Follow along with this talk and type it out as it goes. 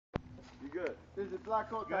good. There's a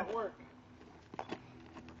blackout at work.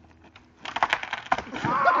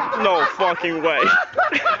 No fucking way.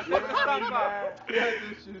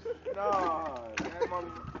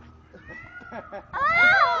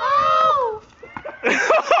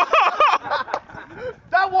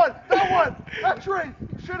 That tree!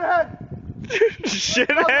 Should have had! Shithead.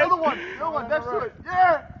 The other one next to it.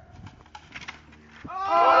 Yeah!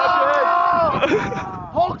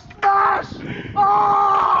 Hulk smash!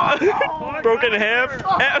 Oh! Broken in half.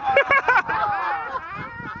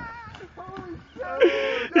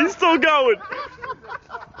 He's still going.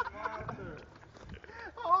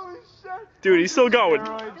 Holy shit! Dude, he's still going.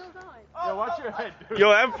 Yo, watch your head, dude. Yo,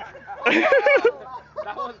 That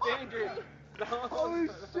one's dangerous. Holy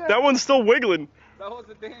shit! that one's still wiggling. That was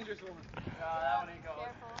a dangerous one. That one ain't going.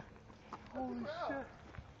 Holy shit!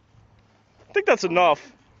 I think that's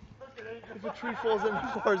enough. If a tree falls in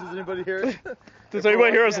ours, does anybody hear it? Does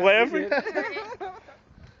anybody hear us laughing?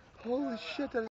 Holy shit, that is